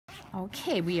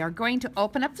Okay, we are going to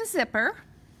open up the zipper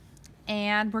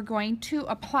and we're going to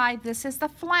apply, this is the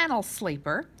flannel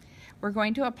sleeper, we're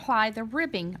going to apply the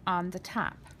ribbing on the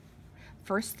top.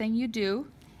 First thing you do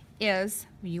is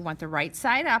you want the right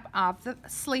side up of the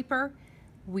sleeper.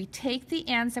 We take the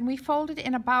ends and we fold it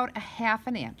in about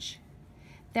 1/2 inch.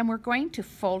 Then we're going to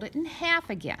fold it in half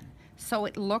again so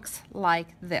it looks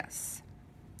like this.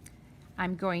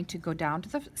 I'm going to go down to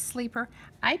the sleeper.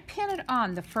 I pin it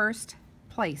on the first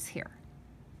place here,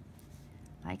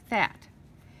 like that.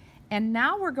 And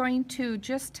now we're going to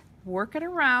just work it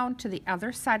around to the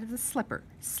other side of the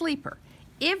sleeper.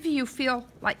 If you feel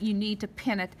like you need to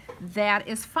pin it, that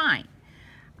is fine.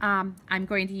 I'm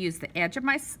going to use the edge of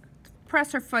my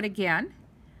presser foot again.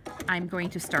 I'm going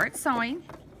to start sewing.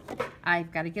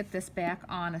 I've got to get this back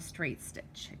on a straight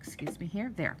stitch. Excuse me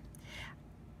here, there.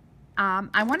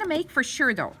 I want to make for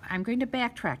sure though, I'm going to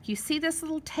backtrack. You see this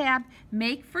little tab?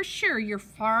 Make for sure you're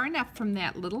far enough from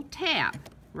that little tab,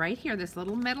 right here, this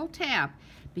little metal tab,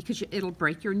 because it'll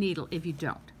break your needle if you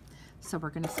don't. So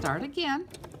we're going to start again.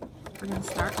 We're going to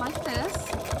start like this.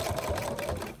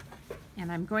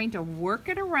 And I'm going to work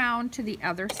it around to the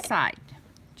other side.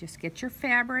 Just get your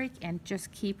fabric and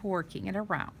just keep working it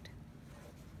around.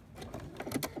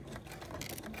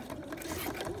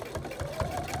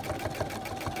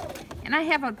 And I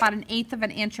have about 1/8 of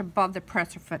an inch above the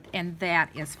presser foot, and that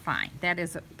is fine. That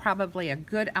is probably a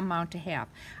good amount to have.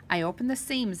 I open the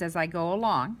seams as I go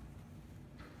along.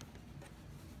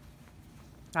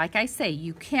 Like I say,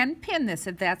 you can pin this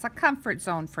if that's a comfort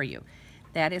zone for you.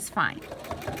 That is fine.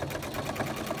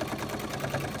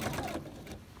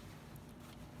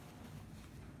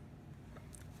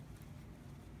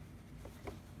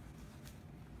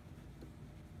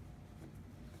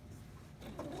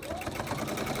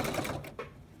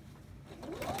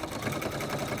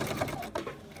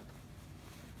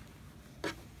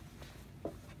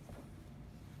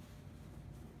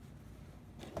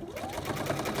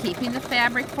 Keeping the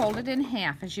fabric folded in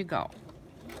half as you go.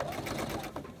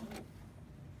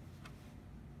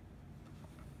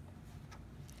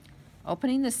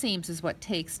 Opening the seams is what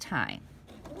takes time.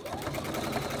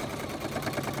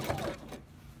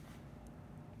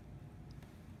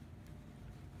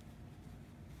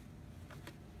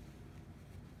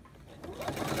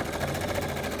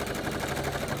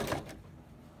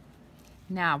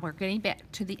 Now we're getting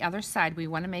back to the other side. We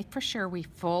want to make for sure we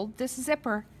fold this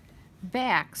zipper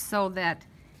back so that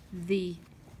the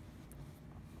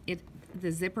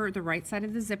zipper, the right side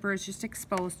of the zipper is just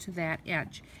exposed to that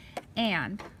edge.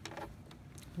 And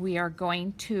we are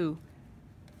going to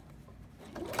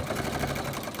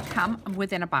come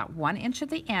within about 1 inch of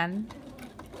the end.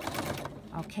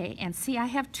 Okay, and see, I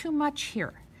have too much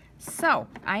here. So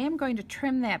I am going to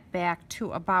trim that back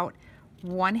to about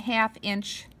 1/2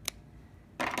 inch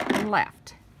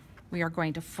left. We are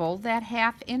going to fold that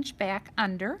 1/2 inch back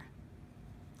under,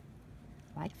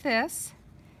 like this,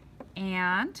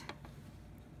 and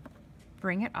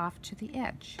bring it off to the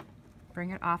edge. Bring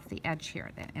it off the edge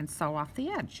here then, and sew off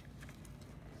the edge.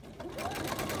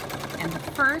 And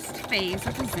the first phase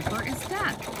of the zipper is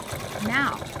done.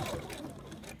 Now,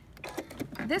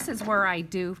 this is where I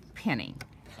do pinning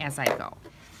as I go.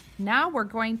 Now we're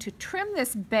going to trim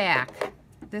this back,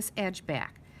 this edge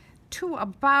back, to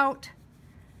about,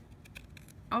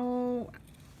 a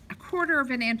 1/4 of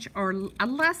an inch, or a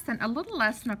little less than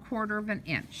 1/4 of an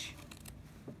inch,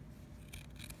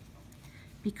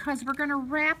 because we're going to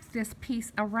wrap this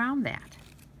piece around that.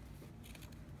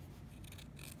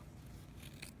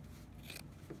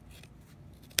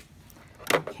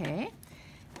 Okay,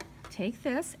 take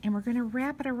this and we're going to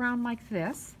wrap it around like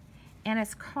this, and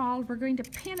it's called, we're going to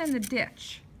pin in the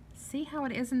ditch. See how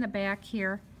it is in the back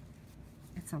here?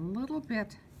 It's a little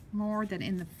bit more than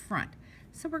in the front.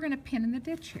 So we're going to pin in the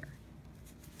ditch here.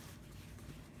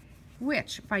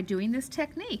 Which, by doing this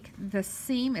technique, the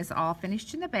seam is all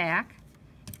finished in the back,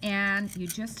 and you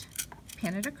just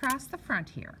pin it across the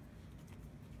front here.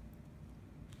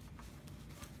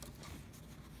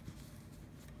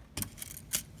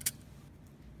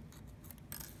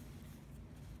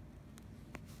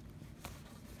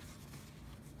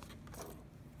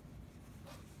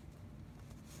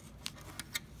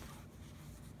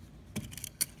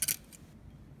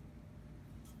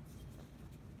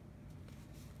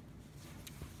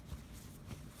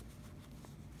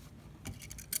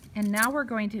 And now we're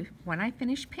going to, when I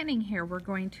finish pinning here, we're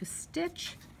going to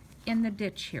stitch in the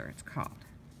ditch here, it's called.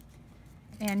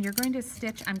 And you're going to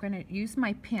stitch, I'm going to use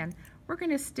my pin, we're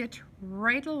going to stitch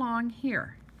right along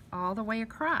here, all the way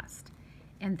across.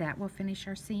 And that will finish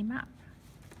our seam up.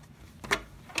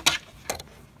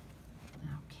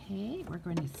 Okay, we're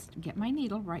going to get my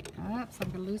needle right up, so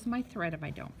I'm going to lose my thread if I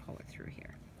don't pull it through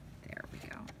here. There we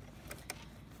go.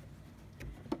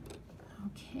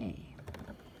 Okay.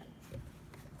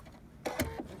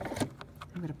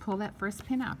 I'm going to pull that first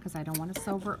pin out because I don't want to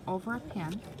sew over a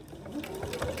pin.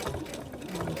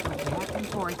 And go back and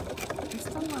forth just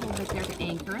a little bit there to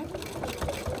anchor it.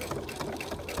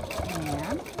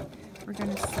 And we're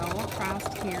going to sew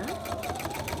across here.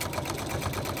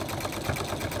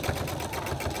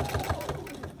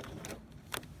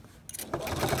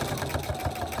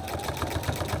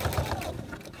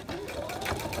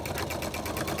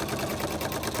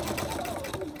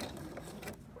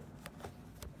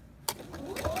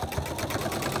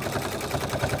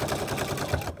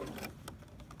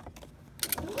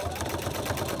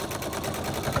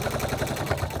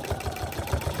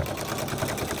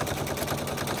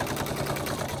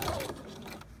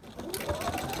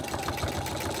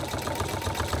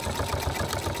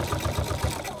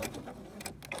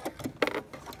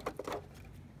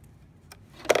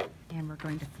 And we're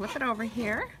going to flip it over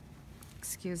here,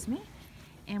 excuse me,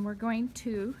 and we're going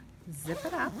to zip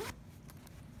it up,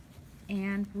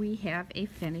 and we have a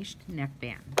finished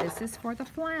neckband. This is for the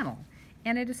flannel,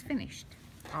 and it is finished,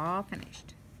 all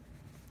finished.